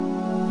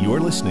You're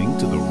listening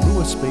to the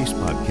Rua Space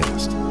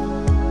Podcast.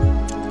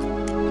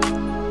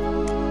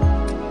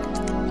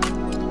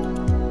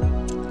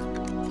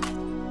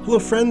 Hello,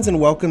 friends, and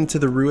welcome to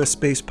the Rua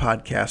Space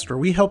Podcast, where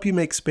we help you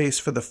make space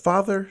for the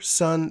Father,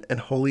 Son,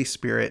 and Holy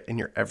Spirit in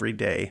your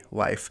everyday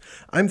life.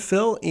 I'm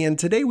Phil, and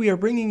today we are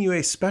bringing you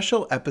a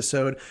special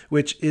episode,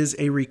 which is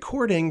a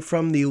recording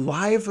from the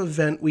live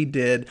event we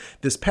did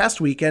this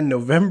past weekend,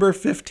 November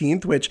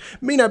 15th, which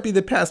may not be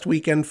the past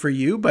weekend for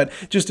you, but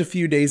just a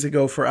few days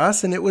ago for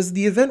us. And it was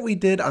the event we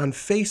did on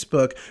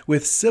Facebook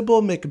with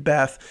Sybil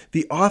Macbeth,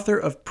 the author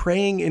of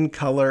Praying in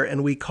Color,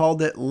 and we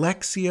called it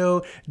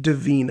Lectio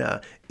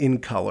Divina in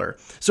Color.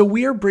 So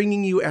we are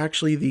bringing you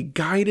actually the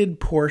guided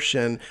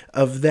portion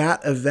of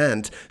that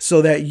event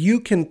so that you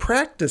can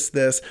practice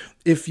this.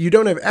 If you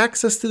don't have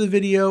access to the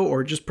video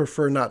or just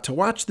prefer not to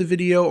watch the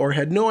video or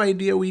had no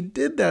idea we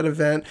did that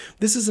event,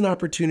 this is an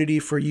opportunity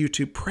for you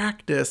to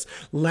practice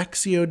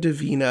Lectio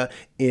Divina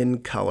in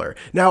Color.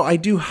 Now, I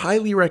do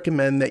highly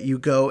recommend that you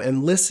go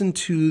and listen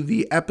to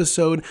the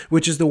episode,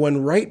 which is the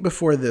one right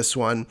before this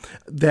one,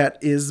 that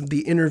is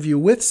the interview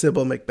with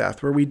Sybil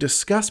Macbeth, where we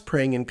discuss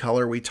Praying in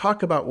Color, we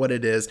talk about what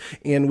it is,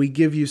 and we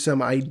give you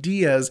some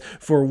ideas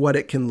for what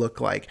it can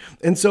look like.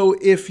 And so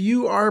if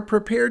you are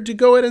prepared to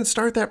go ahead and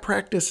start that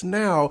practice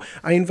now,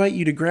 I invite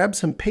you to grab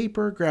some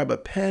paper, grab a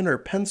pen or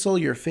pencil,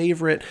 your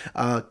favorite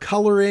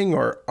coloring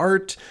or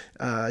art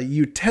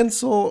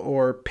utensil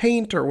or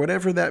paint or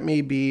whatever that may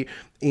be,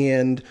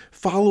 and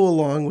follow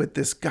along with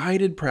this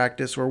guided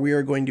practice where we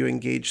are going to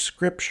engage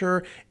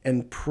scripture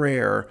and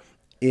prayer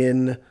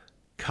in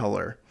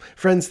color.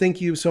 Friends,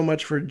 thank you so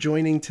much for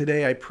joining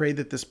today. I pray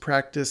that this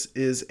practice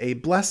is a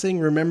blessing.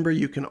 Remember,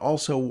 you can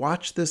also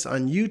watch this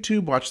on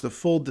YouTube, watch the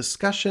full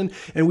discussion,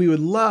 and we would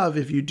love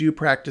if you do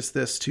practice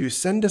this to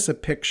send us a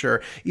picture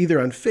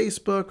either on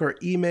Facebook or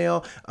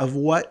email of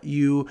what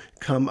you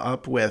come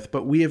up with.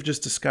 But we have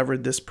just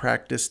discovered this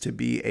practice to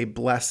be a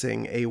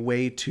blessing, a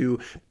way to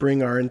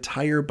bring our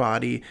entire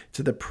body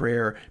to the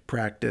prayer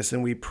practice.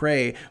 And we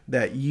pray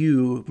that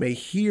you may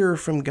hear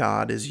from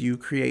God as you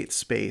create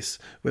space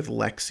with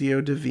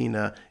Lectio Divina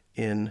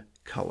in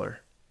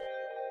Color.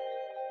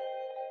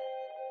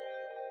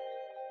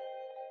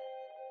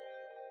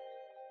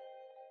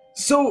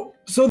 So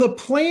the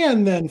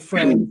plan then,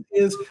 friends,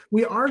 is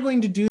we are going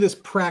to do this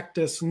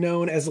practice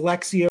known as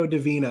Lectio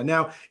Divina.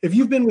 Now, if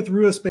you've been with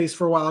Rua Space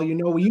for a while, you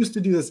know we used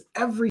to do this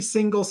every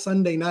single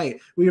Sunday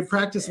night. We would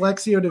practice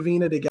Lectio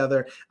Divina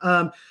together.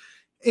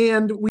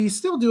 And we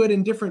still do it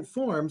in different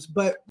forms,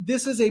 but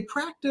this is a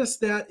practice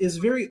that is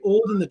very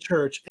old in the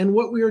church. And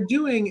what we are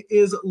doing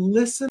is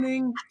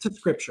listening to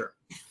Scripture.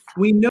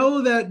 We know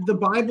that the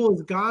Bible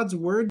is God's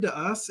word to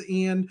us,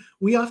 and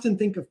we often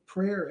think of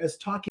prayer as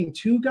talking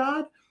to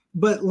God,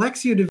 but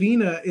Lectio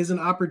Divina is an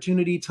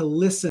opportunity to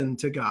listen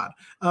to God.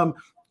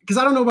 Because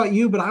I don't know about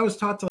you, but I was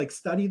taught to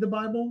study the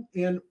Bible.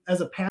 And as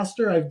a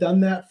pastor, I've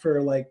done that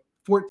for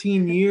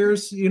 14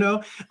 years,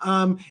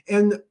 and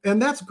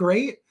that's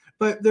great.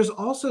 But there's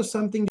also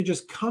something to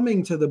just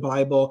coming to the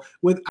Bible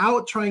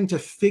without trying to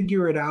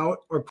figure it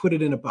out or put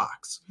it in a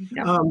box.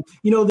 Yeah.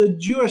 The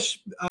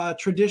Jewish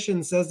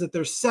tradition says that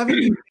there's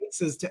 70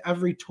 faces to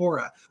every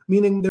Torah,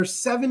 meaning there's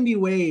 70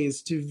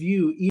 ways to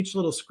view each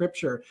little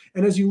scripture.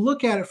 And as you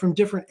look at it from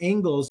different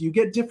angles, you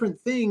get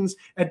different things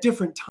at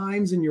different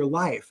times in your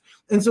life.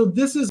 And so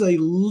this is a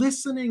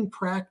listening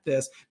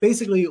practice,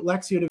 basically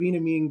Lectio Divina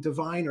meaning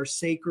divine or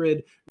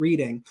sacred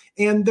reading.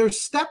 And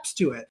there's steps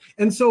to it.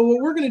 And so what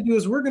we're going to do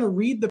is we're going to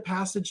read the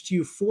passage to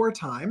you 4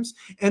 times,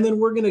 and then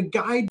we're going to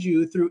guide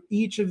you through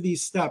each of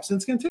these steps. And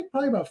it's going to take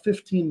probably about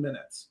 15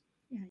 minutes.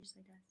 Yeah,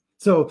 usually does.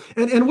 So,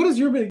 and what is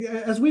your,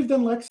 as we've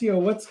done Lectio,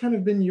 what's kind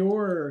of been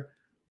your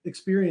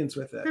experience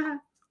with it?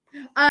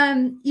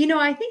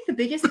 I think the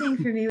biggest thing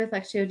for me with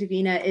Lectio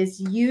Divina is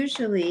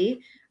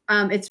usually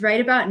it's right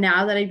about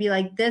now that I'd be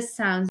like, this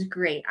sounds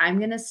great. I'm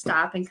going to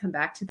stop and come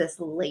back to this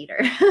later.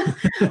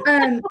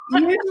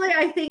 Usually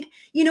I think,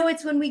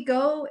 it's when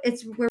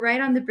we're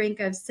right on the brink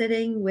of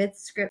sitting with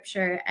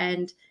scripture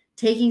and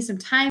taking some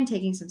time,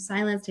 taking some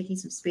silence, taking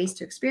some space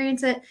to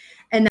experience it.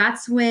 And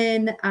that's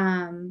when,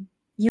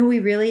 we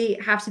really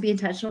have to be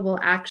intentional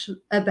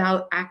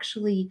about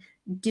actually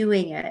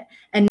doing it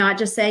and not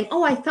just saying,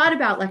 oh, I thought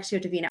about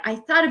Lectio Divina. I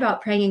thought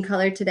about Praying in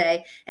Color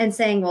today and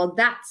saying, well,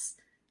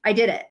 I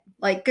did it.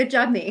 Good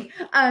job, me.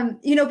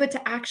 But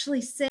to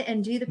actually sit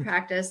and do the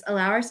practice,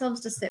 allow ourselves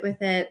to sit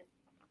with it.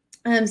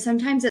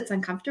 Sometimes it's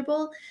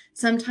uncomfortable.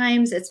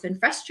 Sometimes it's been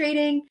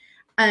frustrating.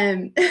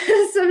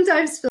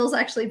 Sometimes Phil's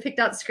actually picked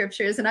out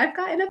scriptures and I've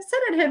gotten upset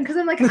at him because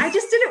I'm like, I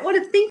just didn't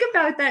want to think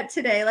about that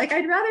today.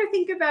 I'd rather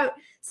think about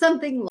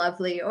something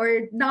lovely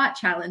or not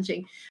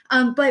challenging.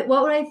 But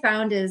what I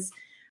found is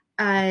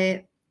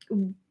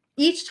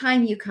each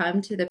time you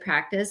come to the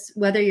practice,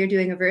 whether you're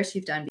doing a verse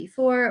you've done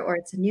before, or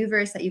it's a new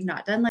verse that you've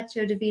not done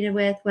Lectio Divina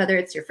with, whether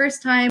it's your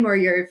first time or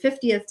your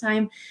 50th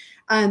time,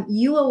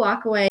 you will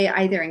walk away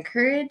either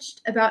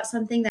encouraged about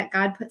something that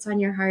God puts on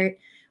your heart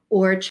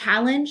or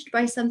challenged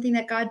by something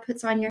that God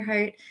puts on your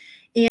heart.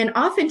 And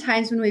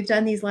oftentimes when we've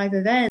done these live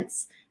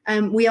events,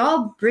 We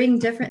all bring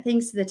different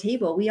things to the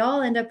table. We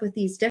all end up with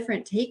these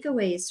different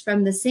takeaways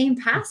from the same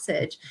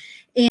passage.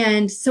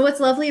 And so what's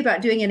lovely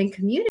about doing it in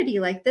community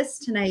like this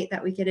tonight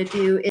that we get to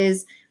do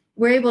is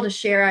we're able to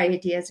share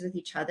ideas with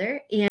each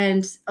other.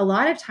 And a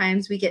lot of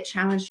times we get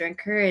challenged or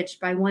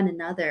encouraged by one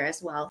another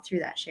as well through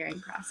that sharing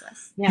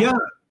process. Yeah.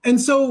 And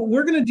so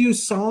we're going to do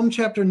Psalm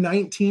chapter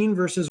 19,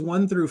 verses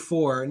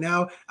 1-4.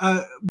 Now,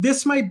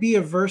 this might be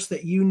a verse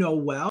that you know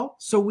well,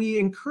 so we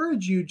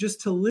encourage you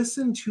just to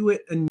listen to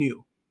it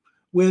anew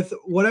with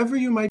whatever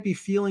you might be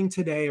feeling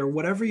today or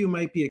whatever you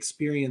might be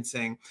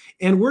experiencing.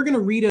 And we're going to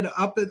read it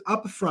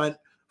up front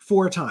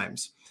 4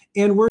 times.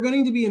 And we're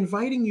going to be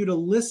inviting you to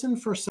listen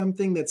for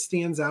something that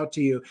stands out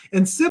to you.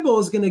 And Sybil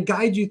is going to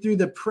guide you through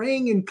the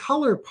praying in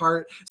color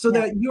part so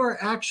that you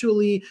are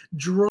actually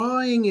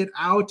drawing it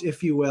out,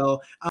 if you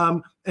will.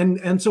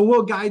 And so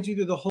we'll guide you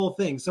through the whole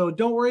thing. So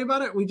don't worry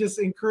about it. We just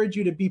encourage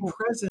you to be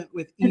present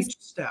with each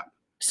step.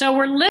 So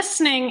we're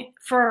listening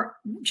for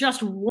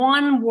just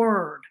one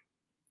word,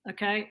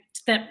 okay,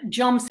 that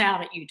jumps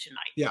out at you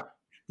tonight. Yeah.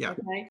 Yeah.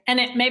 Okay.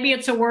 And maybe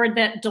it's a word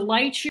that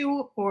delights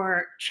you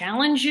or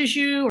challenges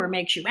you or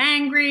makes you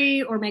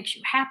angry or makes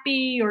you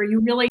happy, or you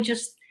really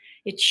just,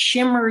 it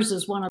shimmers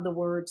is one of the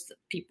words that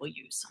people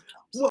use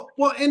sometimes.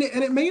 Well, and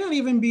it may not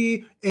even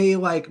be a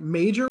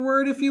major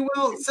word, if you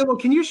will. Sybil,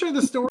 can you share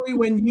the story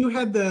when you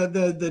had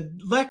the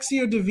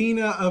Lectio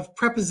Divina of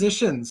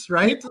prepositions,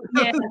 right?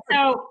 Yeah.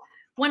 So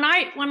when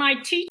I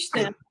teach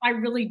them, I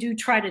really do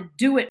try to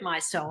do it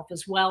myself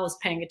as well as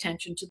paying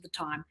attention to the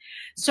time.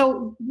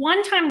 So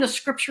one time the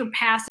scripture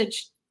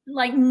passage,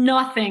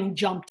 nothing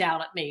jumped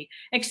out at me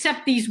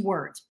except these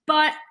words,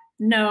 but,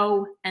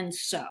 no, and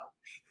so.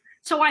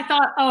 So I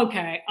thought,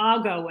 okay,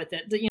 I'll go with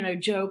it,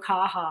 joke,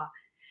 haha.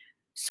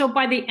 So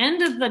by the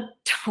end of the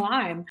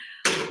time,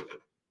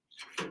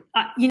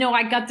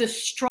 I got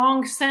this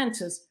strong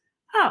sense as,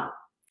 oh,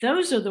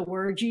 those are the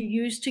words you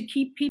use to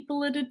keep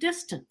people at a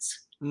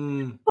distance.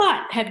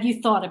 But have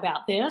you thought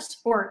about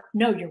this? Or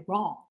no, you're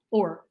wrong.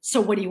 Or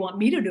so what do you want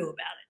me to do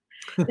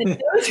about it?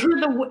 Those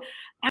were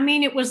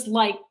it was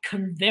like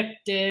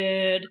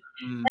convicted.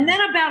 And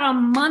then about a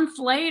month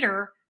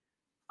later,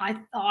 I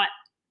thought,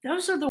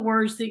 those are the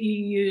words that you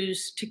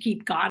use to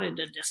keep God at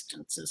a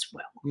distance as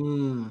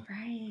well.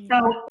 Right.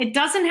 So it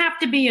doesn't have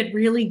to be a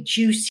really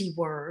juicy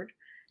word.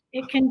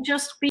 It can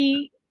just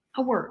be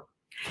a word.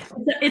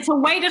 It's a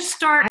way to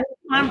start a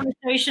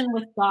conversation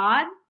with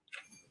God,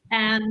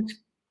 and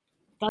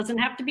doesn't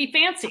have to be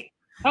fancy.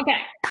 Okay.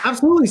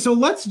 Absolutely. So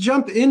let's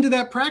jump into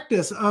that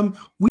practice.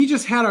 We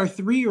just had our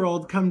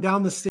 3-year-old come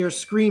down the stairs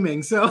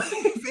screaming. So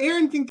if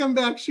Erin can come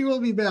back, she will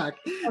be back.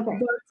 Okay.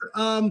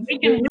 But, we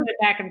can do it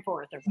back and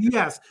forth.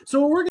 Yes. So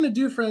what we're going to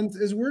do, friends,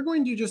 is we're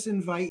going to just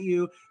invite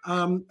you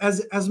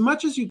as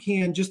much as you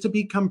can just to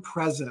become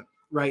present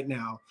right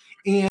now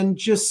and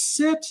just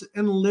sit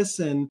and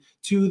listen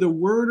to the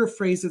word or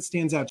phrase that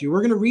stands out to you. We're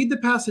going to read the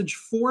passage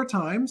 4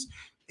 times,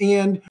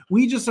 and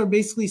we just are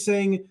basically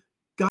saying,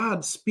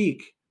 God,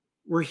 speak.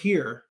 We're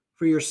here,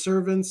 for your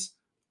servants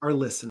are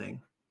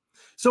listening.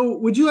 So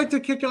would you like to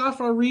kick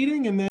off our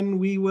reading, and then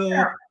we will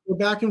go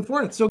back and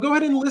forth? So go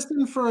ahead and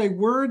listen for a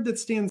word that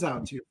stands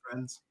out to you,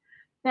 friends.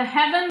 The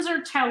heavens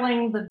are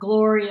telling the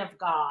glory of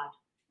God,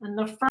 and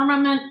the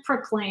firmament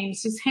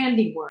proclaims his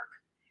handiwork.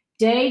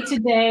 Day to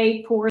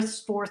day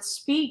pours forth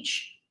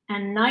speech,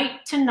 and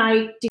night to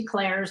night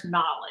declares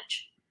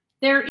knowledge.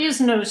 There is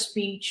no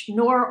speech,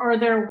 nor are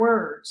there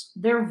words.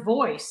 Their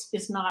voice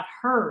is not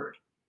heard.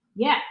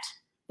 Yet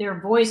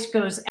their voice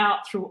goes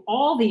out through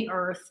all the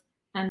earth,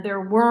 and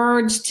their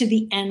words to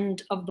the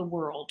end of the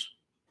world.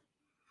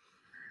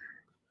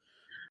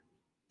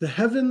 The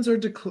heavens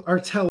are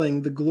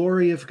telling the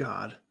glory of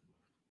God,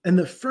 and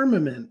the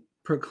firmament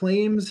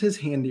proclaims his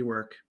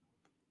handiwork.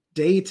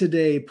 Day to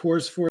day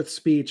pours forth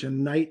speech,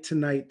 and night to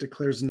night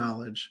declares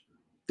knowledge.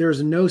 There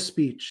is no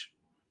speech,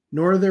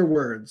 nor are there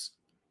words.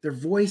 Their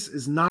voice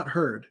is not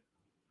heard.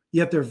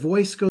 Yet their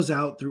voice goes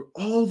out through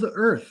all the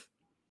earth,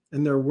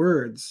 and their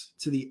words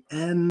to the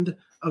end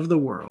of the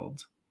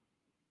world.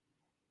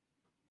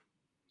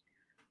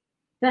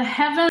 The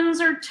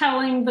heavens are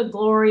telling the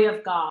glory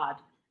of God,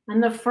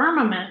 and the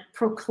firmament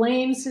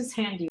proclaims his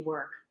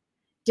handiwork.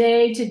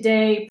 Day to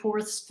day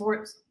pours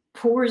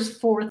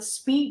forth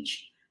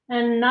speech,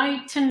 and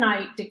night to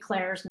night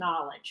declares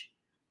knowledge.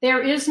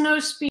 There is no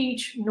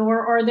speech,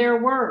 nor are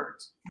there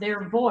words.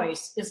 Their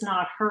voice is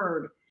not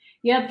heard.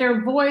 Yet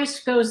their voice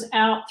goes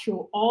out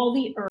through all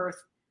the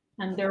earth,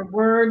 and their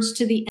words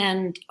to the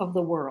end of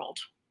the world.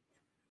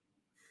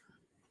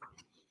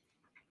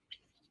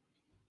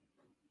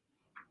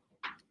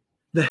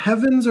 The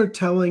heavens are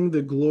telling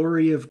the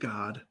glory of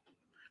God,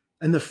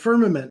 and the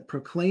firmament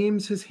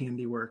proclaims his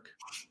handiwork.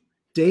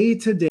 Day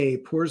to day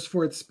pours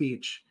forth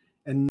speech,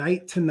 and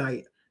night to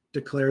night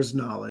declares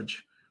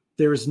knowledge.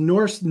 There is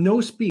no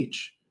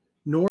speech,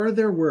 nor are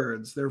there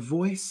words. Their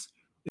voice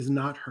is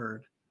not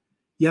heard.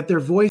 Yet their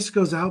voice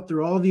goes out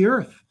through all the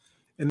earth,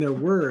 and their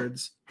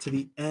words to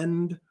the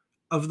end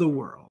of the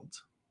world.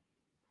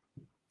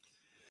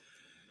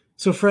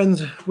 So,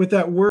 friends, with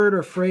that word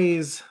or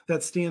phrase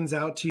that stands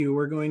out to you,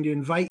 we're going to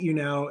invite you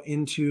now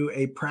into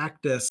a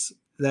practice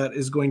that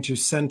is going to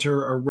center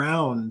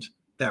around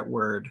that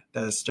word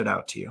that has stood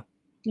out to you.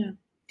 Yeah.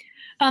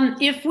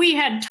 If we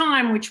had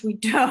time, which we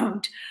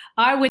don't,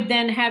 I would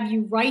then have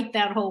you write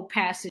that whole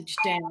passage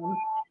down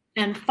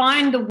and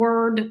find the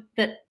word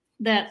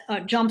that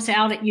jumps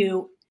out at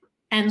you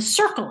and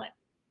circle it.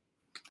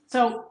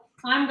 So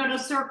I'm going to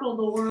circle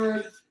the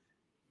word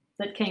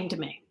that came to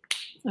me.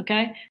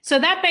 Okay, so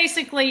that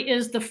basically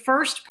is the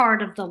first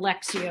part of the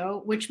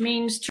Lectio, which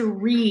means to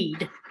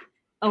read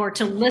or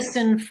to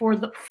listen for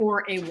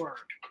a word.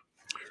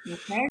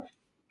 Okay,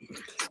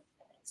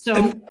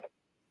 so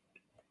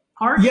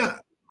part. Yeah,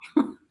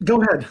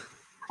 go ahead.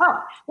 Oh,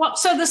 well,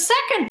 so the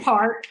second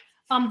part,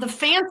 the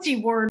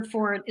fancy word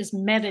for it is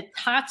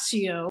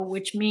meditatio,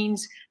 which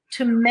means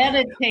to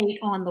meditate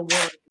on the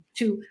word,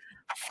 to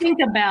think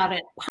about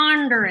it,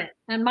 ponder it.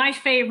 And my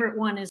favorite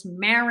one is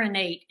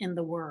marinate in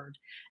the word.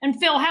 And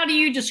Phil, how do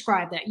you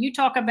describe that? You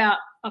talk about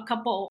a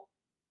couple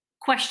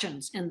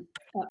questions in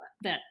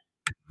that.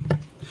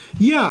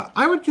 Yeah,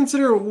 I would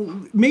consider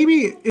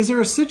maybe, is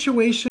there a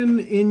situation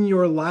in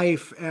your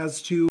life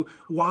as to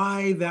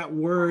why that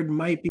word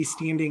might be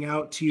standing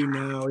out to you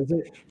now? Is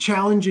it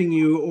challenging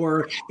you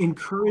or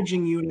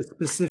encouraging you in a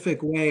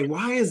specific way?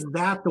 Why is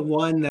that the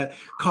one that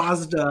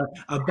caused a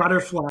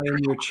butterfly in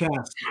your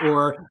chest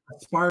or a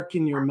spark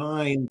in your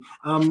mind?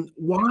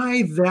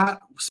 Why that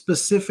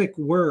specific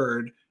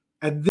word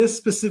at this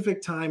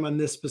specific time on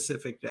this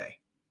specific day?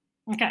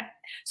 Okay,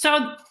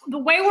 so the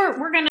way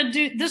we're going to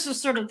do this is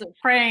sort of the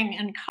praying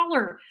and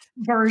color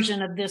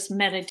version of this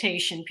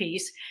meditation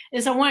piece.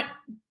 Is I want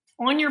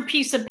on your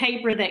piece of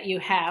paper that you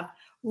have,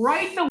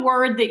 write the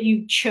word that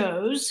you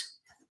chose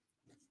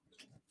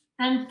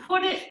and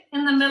put it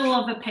in the middle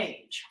of a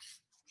page.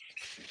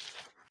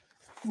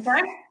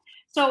 Okay,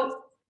 so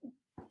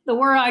the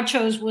word I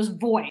chose was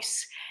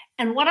voice,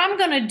 and what I'm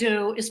going to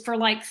do is for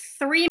like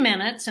 3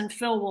 minutes, and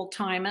Phil will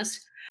time us.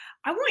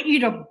 I want you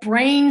to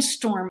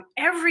brainstorm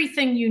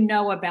everything you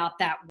know about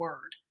that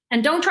word.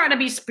 And don't try to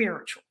be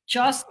spiritual,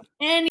 just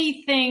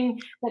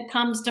anything that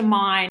comes to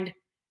mind,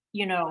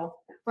 you know.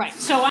 Right,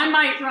 so I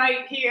might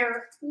write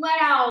here,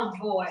 loud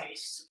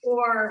voice,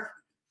 or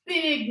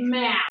big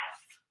mouth,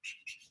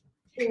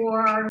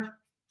 or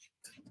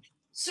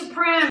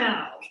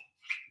soprano.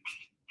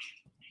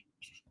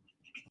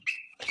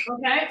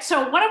 Okay,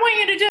 so what I want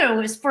you to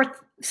do is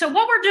so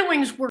what we're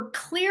doing is we're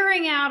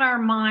clearing out our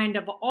mind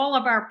of all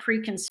of our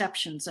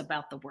preconceptions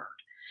about the word.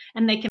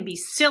 And they can be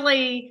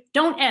silly,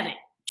 don't edit,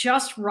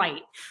 just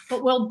write.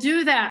 But we'll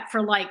do that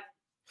for like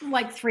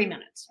 3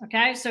 minutes,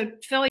 okay? So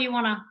Phil, you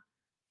wanna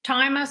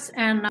time us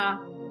and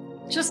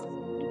just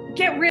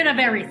get rid of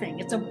everything.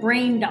 It's a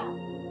brain dump,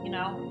 you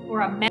know,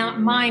 or a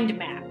mind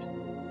map.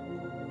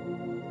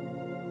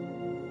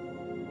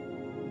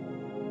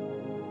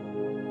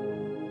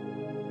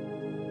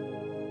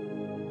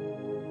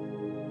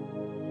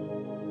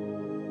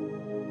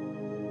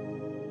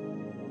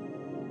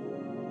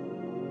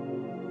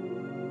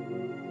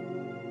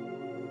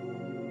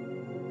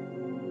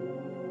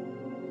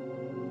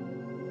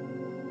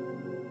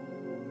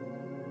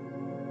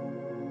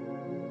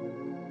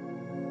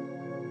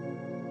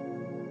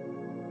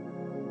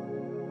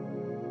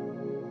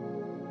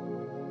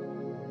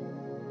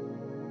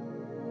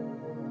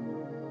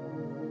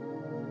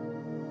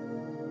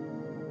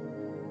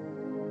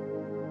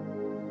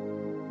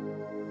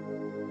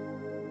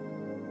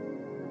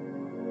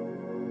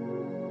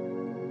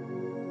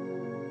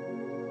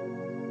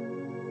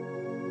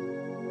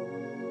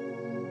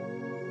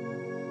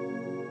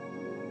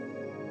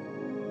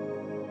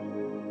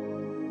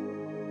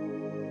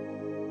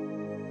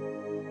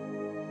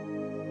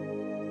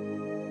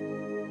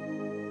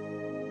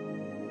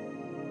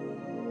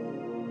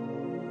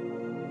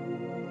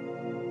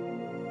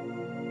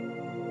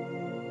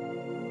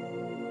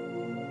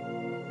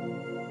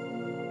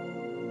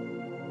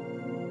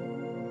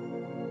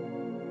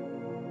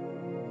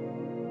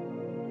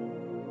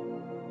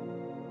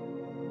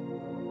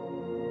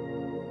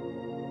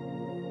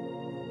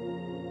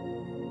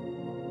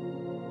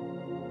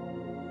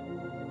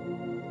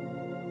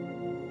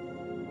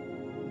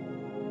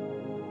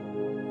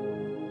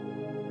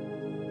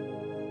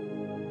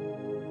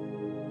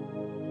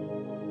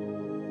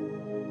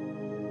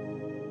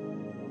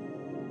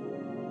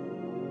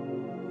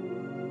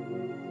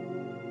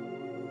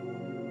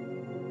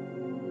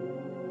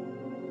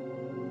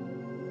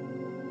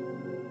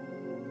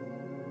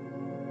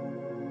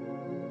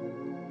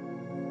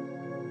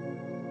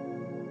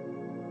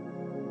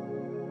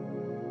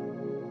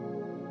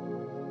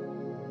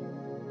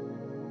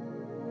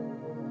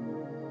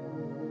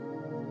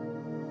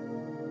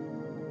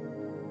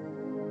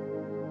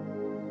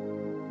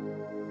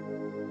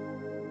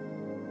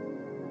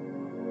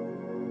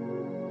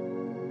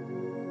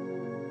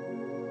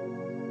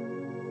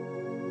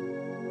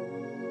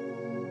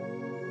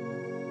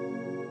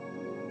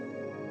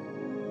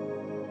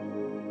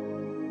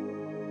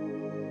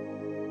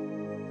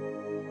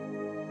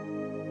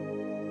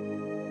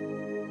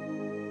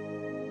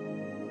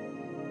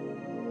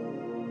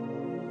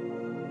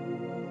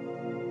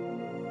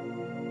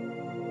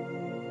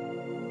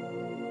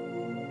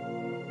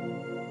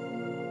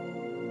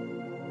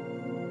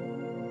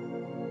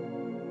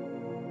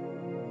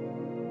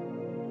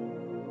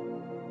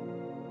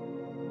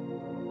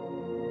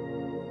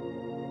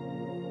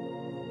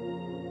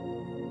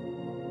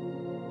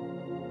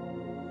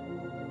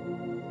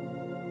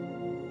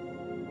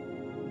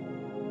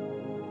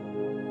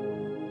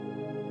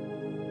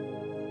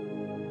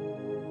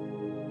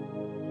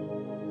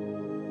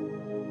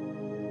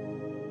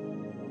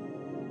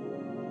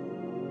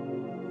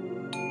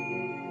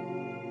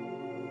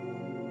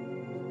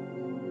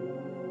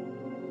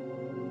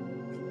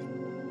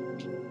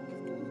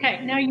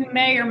 now you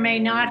may or may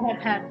not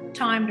have had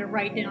time to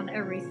write down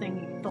everything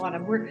you thought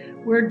of.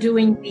 We're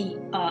doing the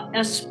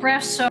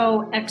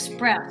Espresso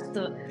Express,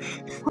 the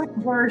quick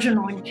version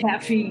on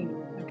caffeine.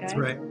 Okay. That's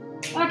right.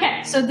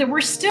 Okay, so we're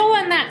still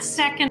in that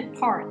second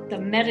part, the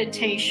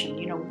meditation.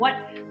 You know,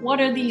 what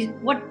are these?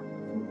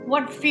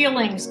 What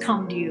feelings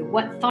come to you?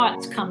 What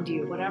thoughts come to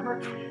you?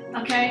 Whatever.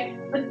 Okay,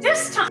 but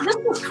this time this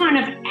was kind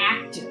of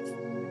active.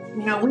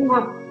 You know, we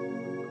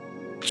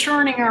were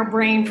churning our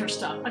brain for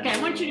stuff. Okay,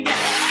 I want you to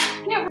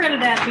get rid of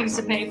that piece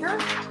of paper.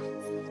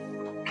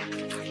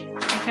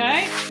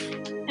 Okay,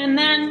 and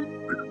then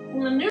on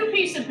the new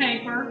piece of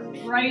paper,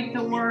 write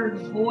the word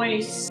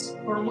voice,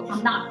 or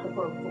not the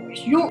word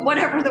voice,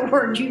 whatever the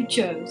word you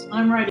chose.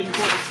 I'm writing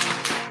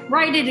voice.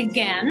 Write it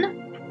again.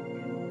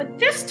 But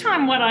this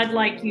time what I'd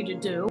like you to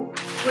do,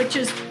 which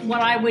is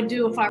what I would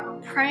do if I were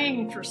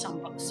praying for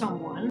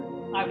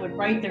someone, I would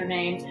write their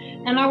name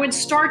and I would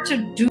start to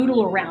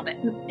doodle around it.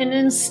 And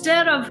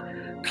instead of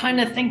kind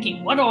of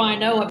thinking, what do I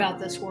know about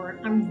this word?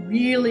 I'm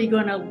really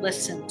going to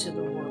listen to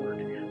the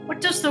word.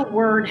 What does the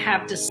word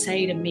have to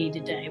say to me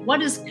today?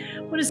 What is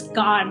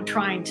God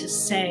trying to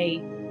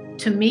say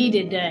to me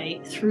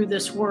today through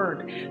this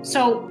word?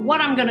 So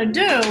what I'm going to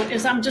do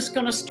is I'm just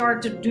going to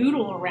start to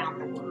doodle around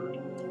the word.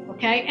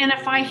 Okay, and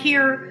if I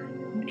hear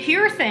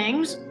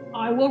things,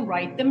 I will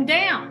write them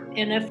down.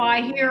 And if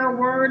I hear a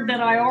word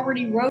that I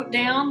already wrote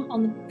down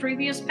on the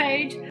previous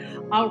page,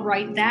 I'll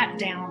write that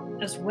down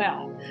as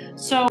well.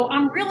 So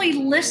I'm really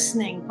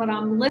listening, but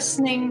I'm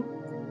listening,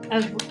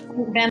 as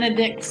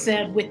Benedict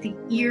said, with the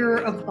ear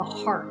of the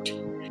heart.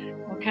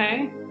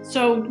 Okay,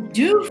 so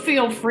do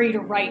feel free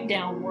to write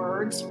down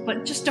words,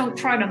 but just don't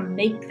try to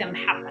make them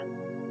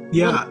happen.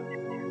 Yeah.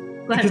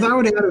 Because I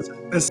would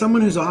add, as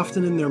someone who's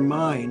often in their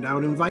mind, I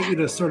would invite you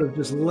to sort of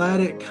just let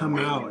it come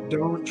out.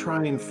 Don't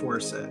try and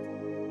force it.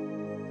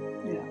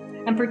 Yeah.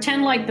 And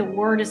pretend like the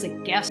word is a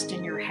guest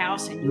in your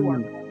house and you are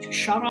going to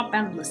shut up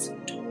and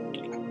listen to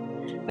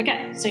it.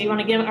 Okay, so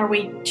are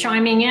we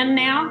chiming in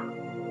now?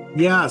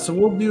 Yeah, so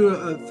we'll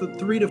do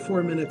 3 to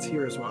 4 minutes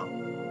here as well.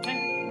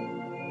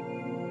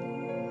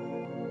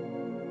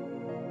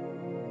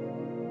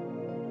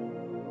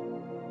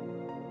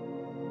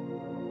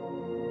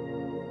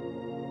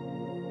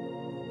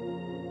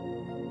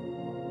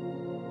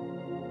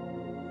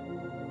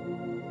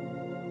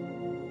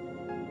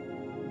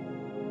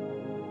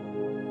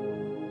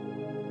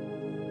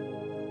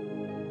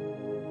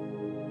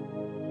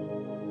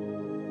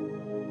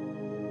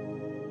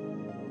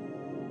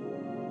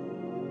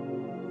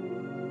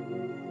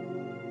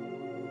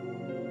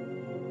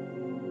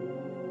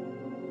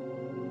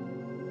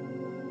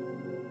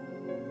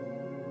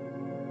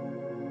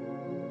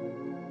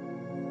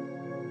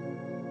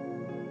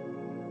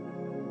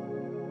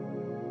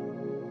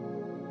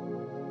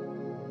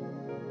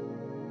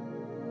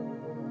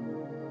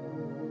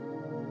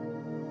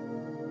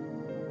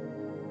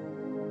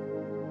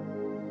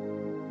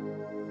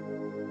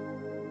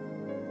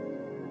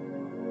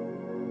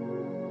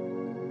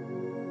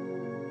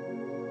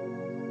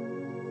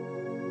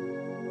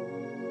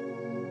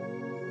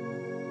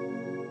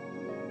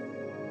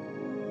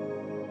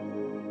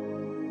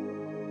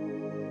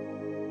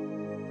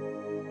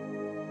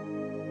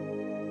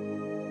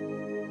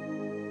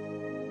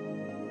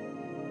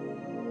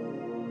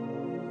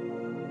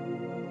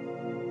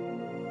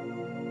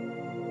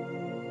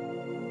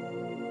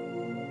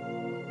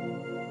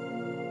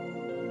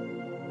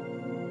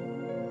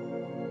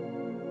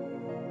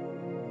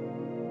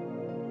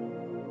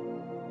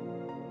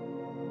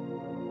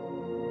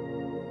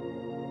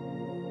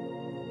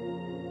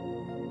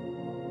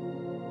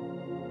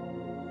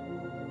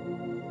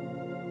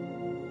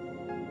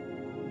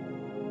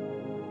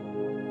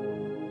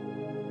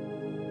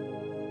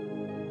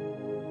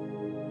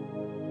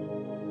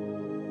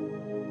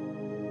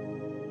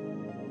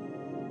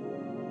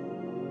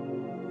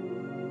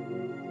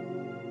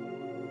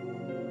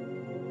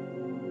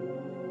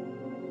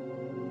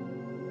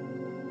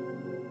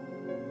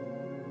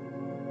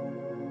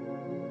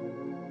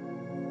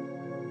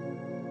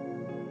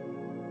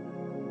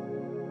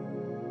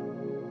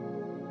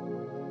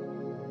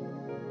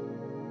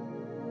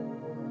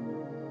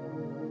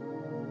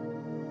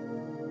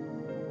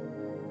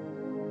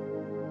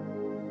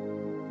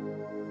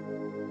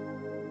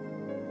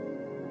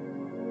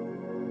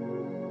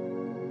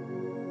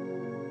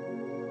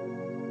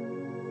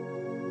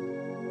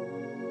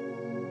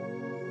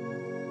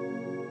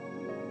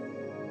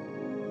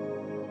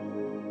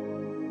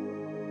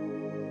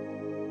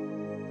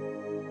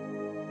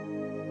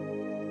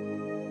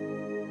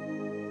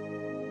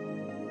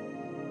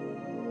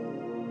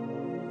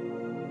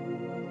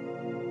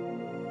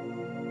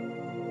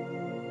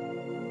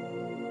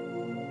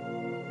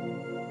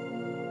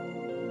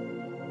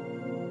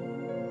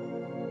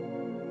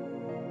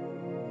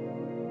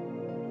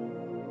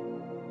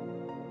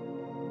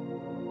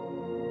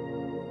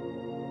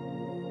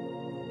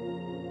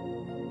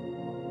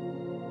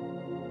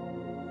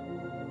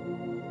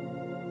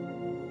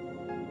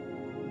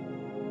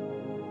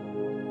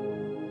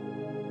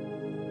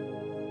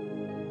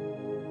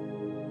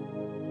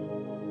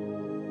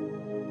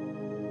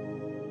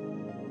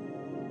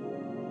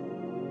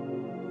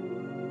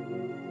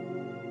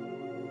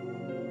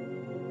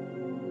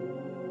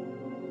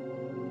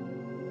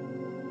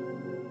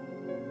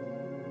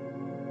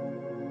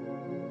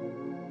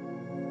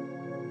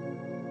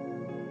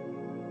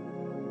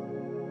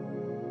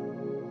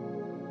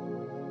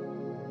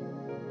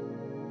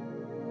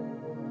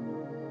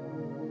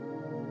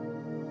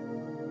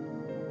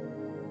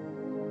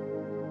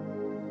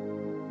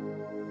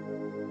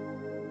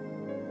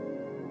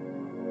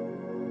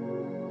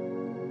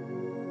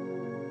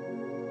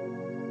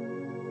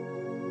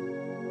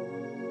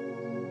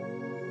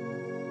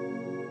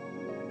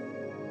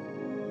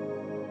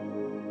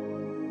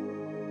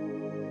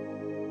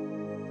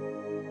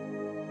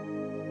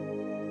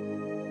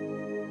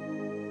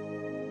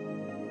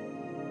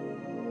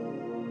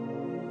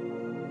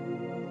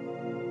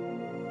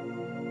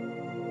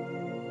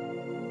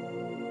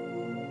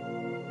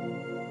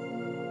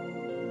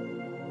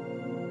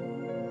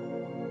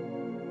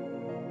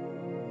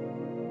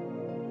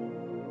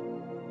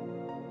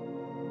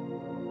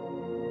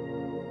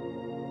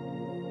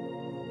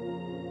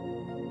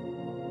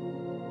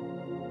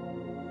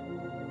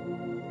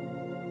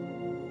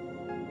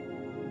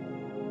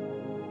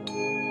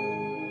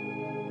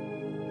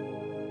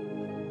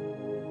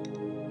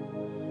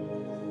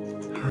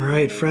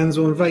 right, friends,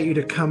 we'll invite you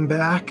to come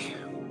back,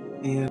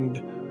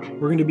 and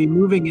we're going to be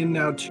moving in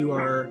now to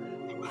our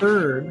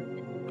third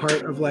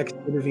part of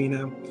Lectio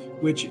Divina,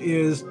 which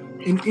is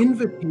an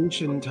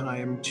invitation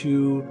time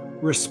to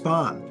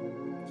respond.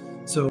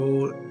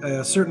 So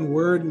a certain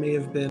word may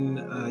have been,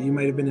 you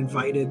might have been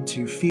invited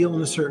to feel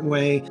in a certain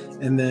way,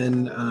 and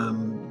then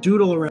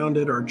doodle around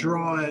it or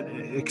draw it,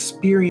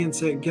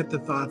 experience it, get the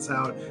thoughts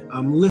out,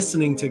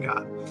 listening to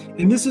God.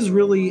 And this is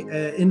really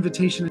an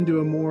invitation into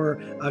a more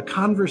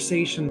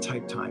conversation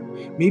type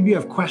time. Maybe you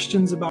have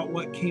questions about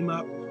what came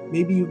up.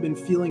 Maybe you've been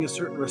feeling a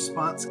certain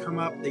response come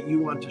up that you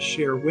want to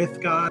share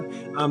with God.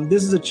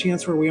 This is a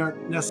chance where we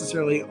aren't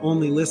necessarily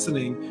only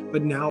listening,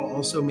 but now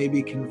also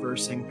maybe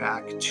conversing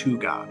back to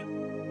God.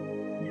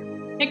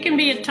 It can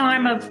be a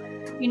time of,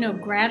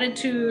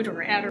 gratitude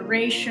or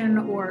adoration,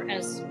 or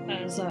as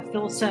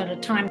Phil said, a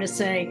time to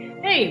say,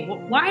 hey,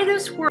 why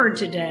this word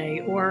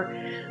today? Or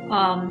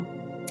I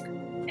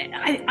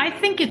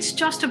think it's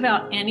just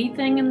about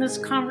anything in this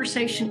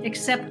conversation,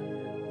 except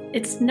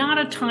it's not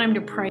a time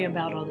to pray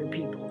about other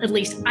people. At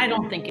least I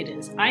don't think it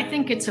is. I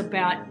think it's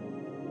about,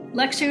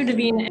 Lectio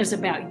Divina is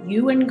about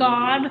you and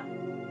God,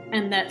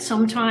 and that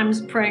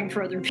sometimes praying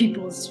for other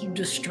people is a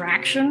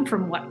distraction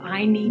from what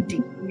I need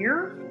to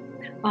hear.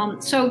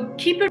 So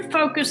keep it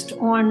focused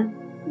on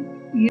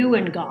you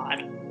and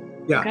God.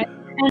 Yeah. Okay?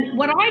 And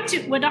what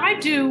I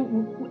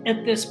do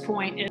at this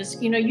point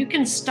is, you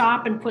can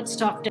stop and put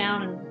stuff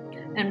down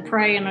and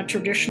pray in a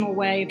traditional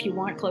way if you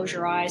want. Close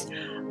your eyes.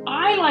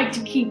 I like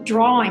to keep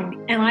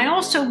drawing, and I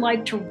also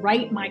like to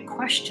write my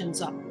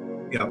questions up.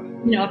 Yeah.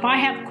 If I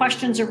have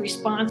questions or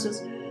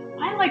responses,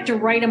 I like to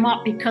write them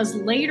up, because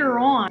later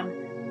on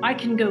I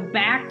can go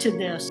back to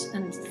this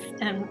and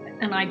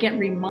I get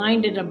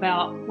reminded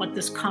about what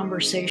this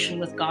conversation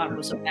with God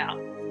was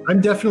about. I'm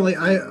definitely,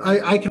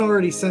 I can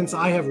already sense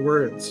I have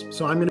words,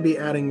 so I'm going to be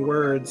adding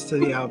words to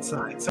the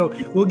outside. So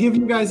we'll give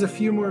you guys a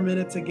few more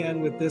minutes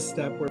again with this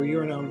step where you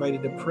are now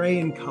invited to pray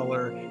in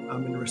color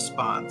in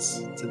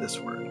response to this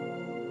word.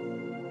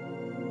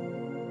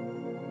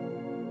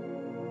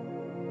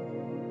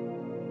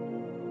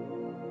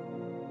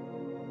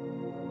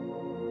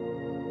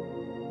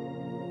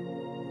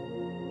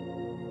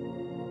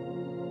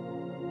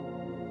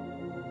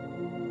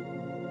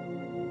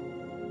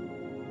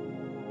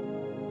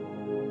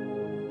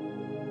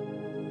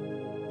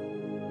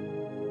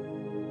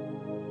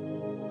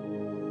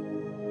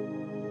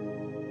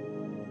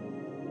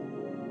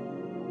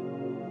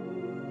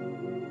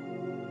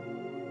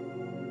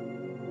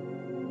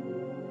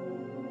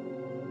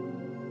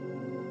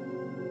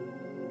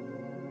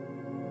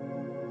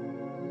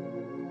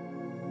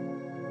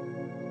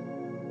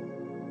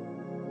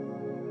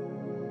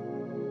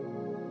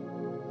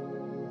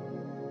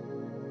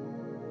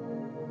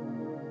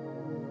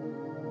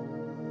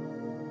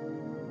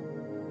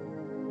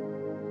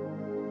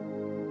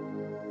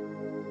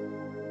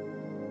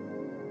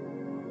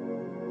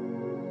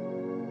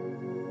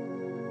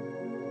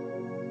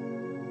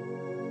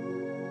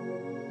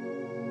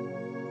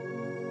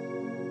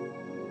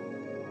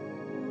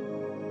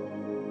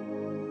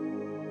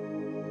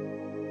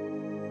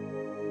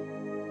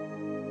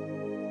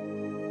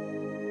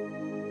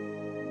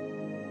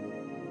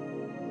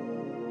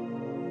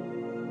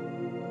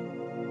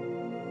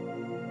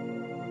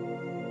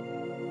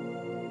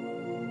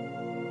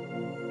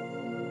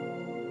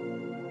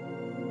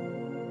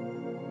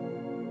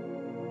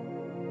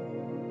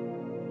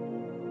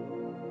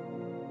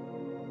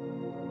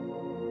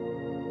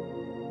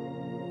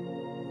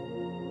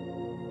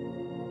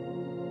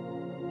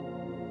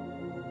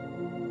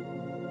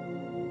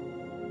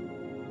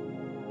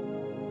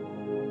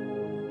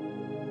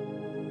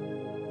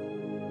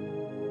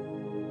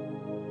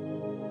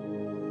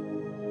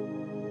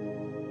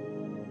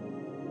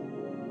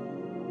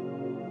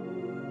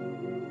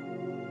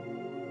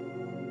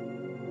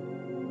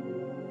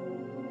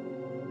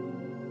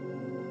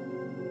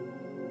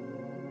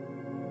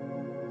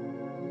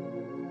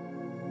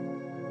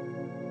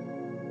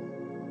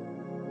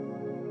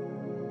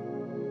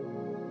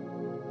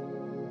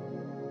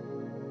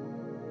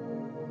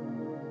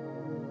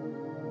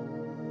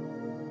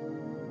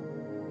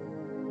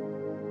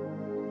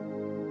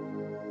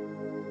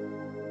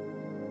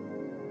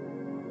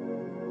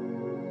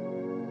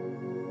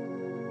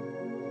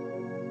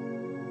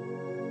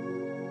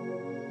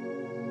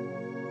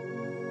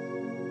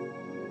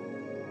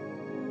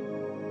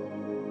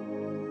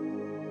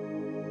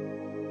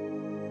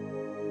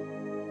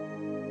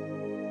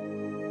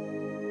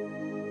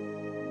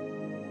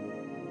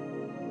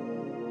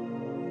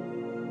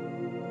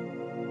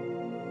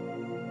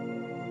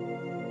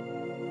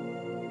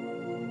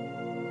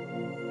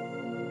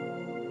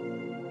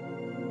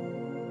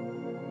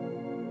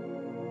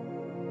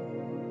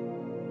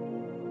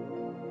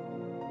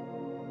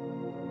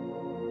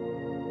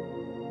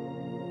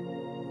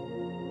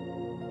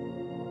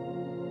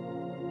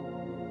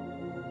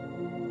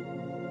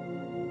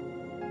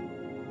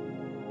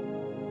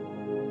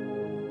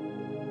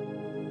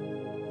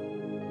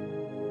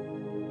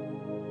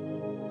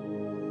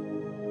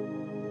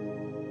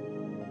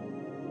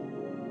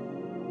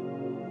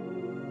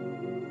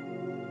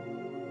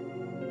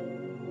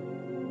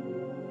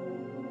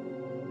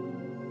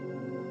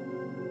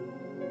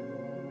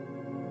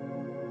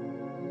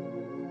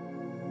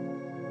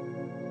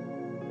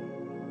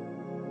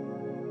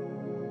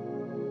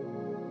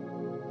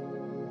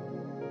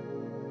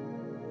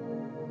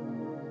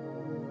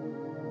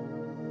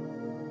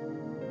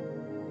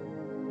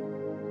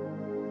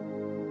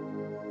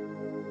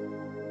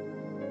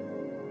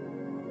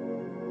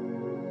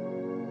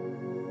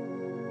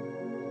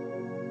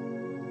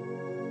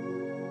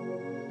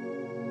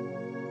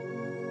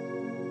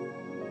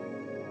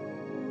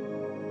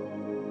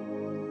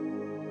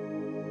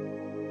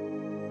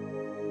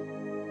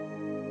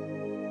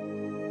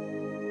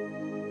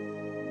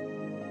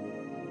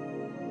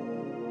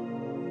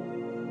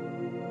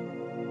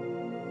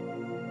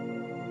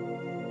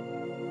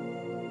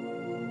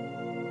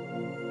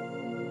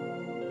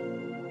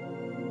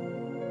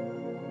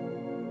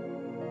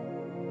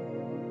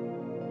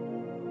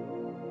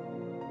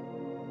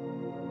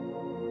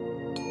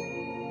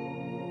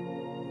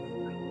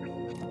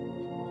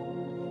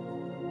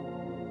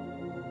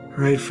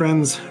 All right,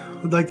 friends,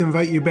 I'd like to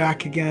invite you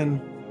back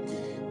again.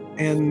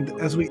 And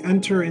as we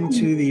enter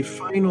into the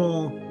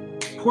final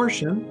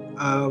portion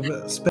of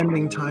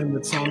spending time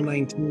with Psalm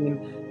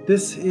 19,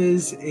 this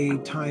is a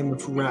time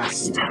of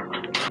rest,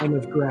 time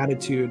of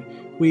gratitude.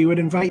 We would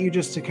invite you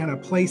just to kind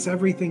of place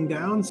everything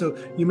down. So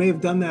you may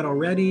have done that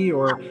already,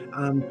 or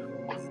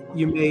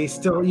you may have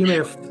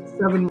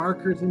 7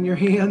 markers in your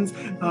hands,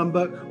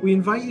 but we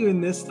invite you in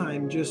this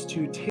time just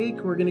to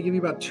we're going to give you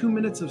about 2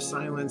 minutes of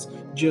silence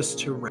just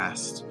to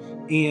rest.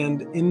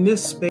 And in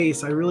this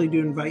space, I really do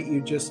invite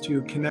you just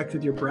to connect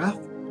with your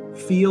breath,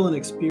 feel and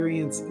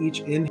experience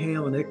each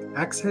inhale and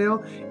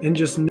exhale, and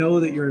just know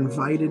that you're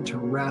invited to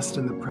rest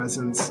in the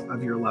presence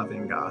of your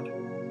loving God.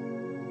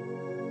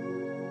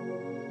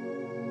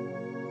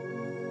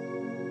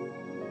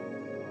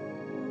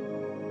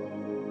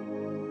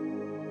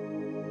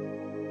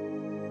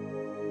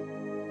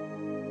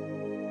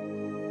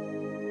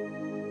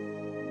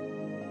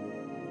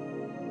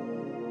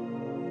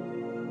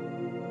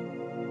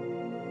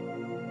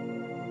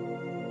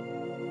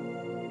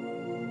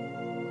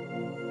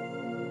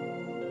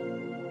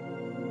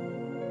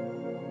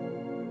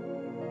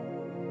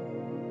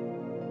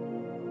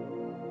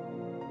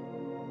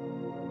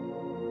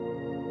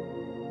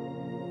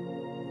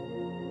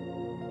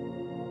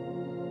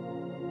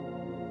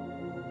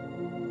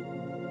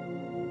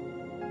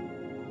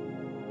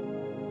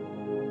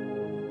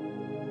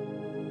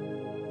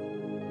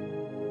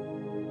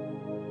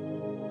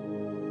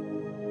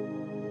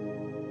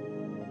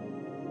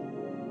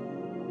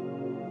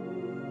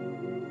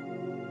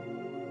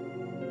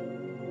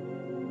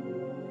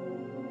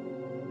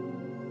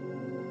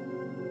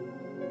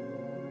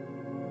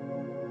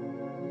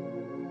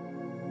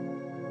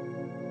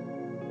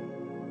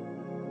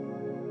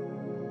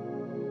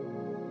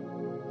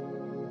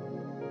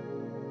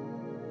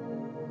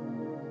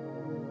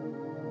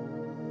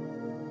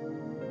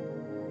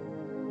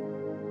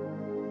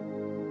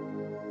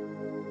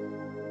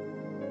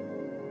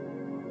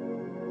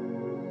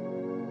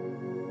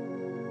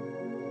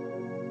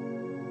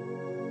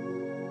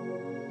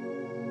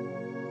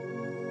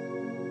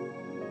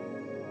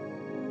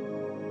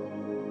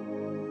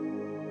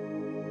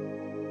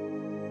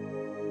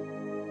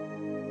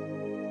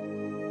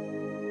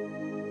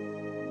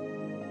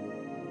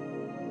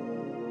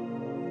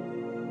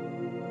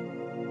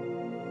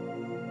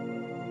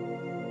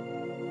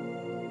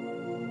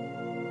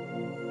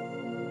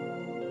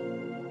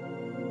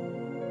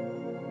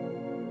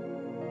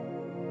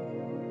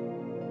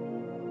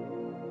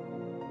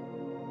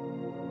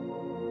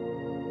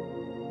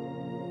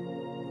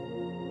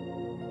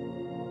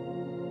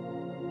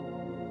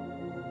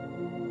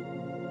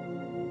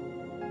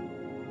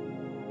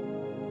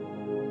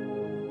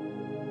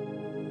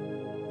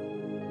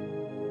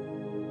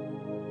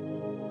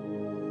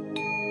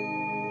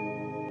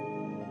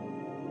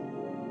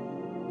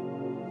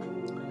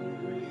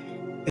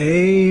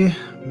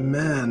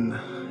 Amen,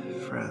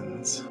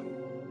 friends.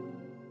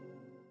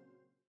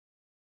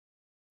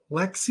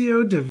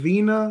 Lectio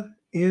Divina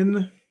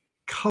in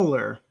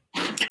color.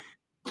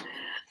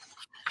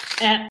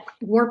 At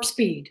warp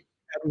speed.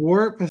 At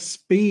warp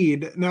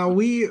speed. Now,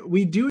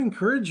 we do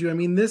encourage you. I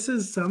mean, this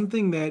is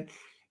something that,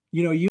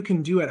 you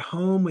can do at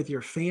home with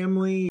your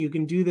family. You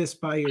can do this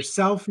by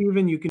yourself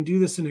even. You can do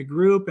this in a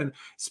group. And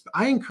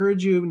I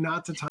encourage you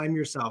not to time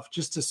yourself,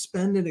 just to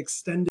spend an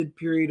extended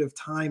period of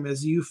time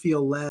as you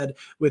feel led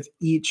with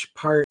each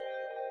part.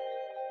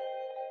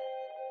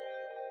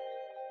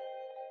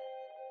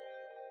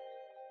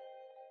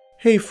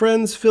 Hey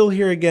friends, Phil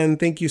here again.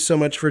 Thank you so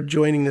much for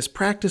joining this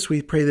practice.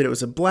 We pray that it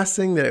was a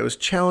blessing, that it was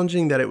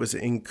challenging, that it was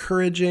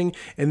encouraging,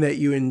 and that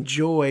you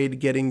enjoyed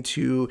getting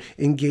to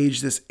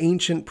engage this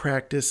ancient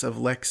practice of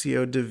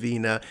Lectio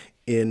Divina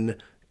in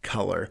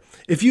color.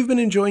 If you've been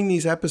enjoying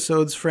these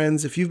episodes,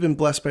 friends, if you've been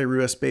blessed by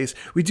Rua Space,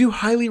 we do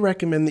highly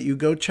recommend that you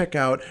go check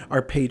out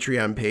our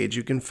Patreon page.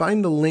 You can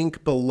find the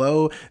link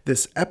below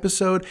this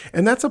episode,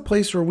 and that's a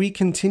place where we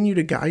continue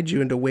to guide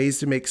you into ways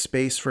to make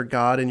space for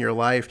God in your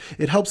life.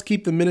 It helps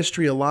keep the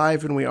ministry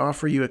alive, and we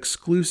offer you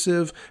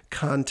exclusive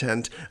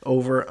content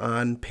over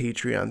on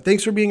Patreon.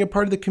 Thanks for being a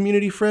part of the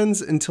community,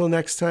 friends. Until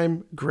next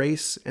time,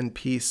 grace and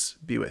peace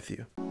be with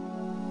you.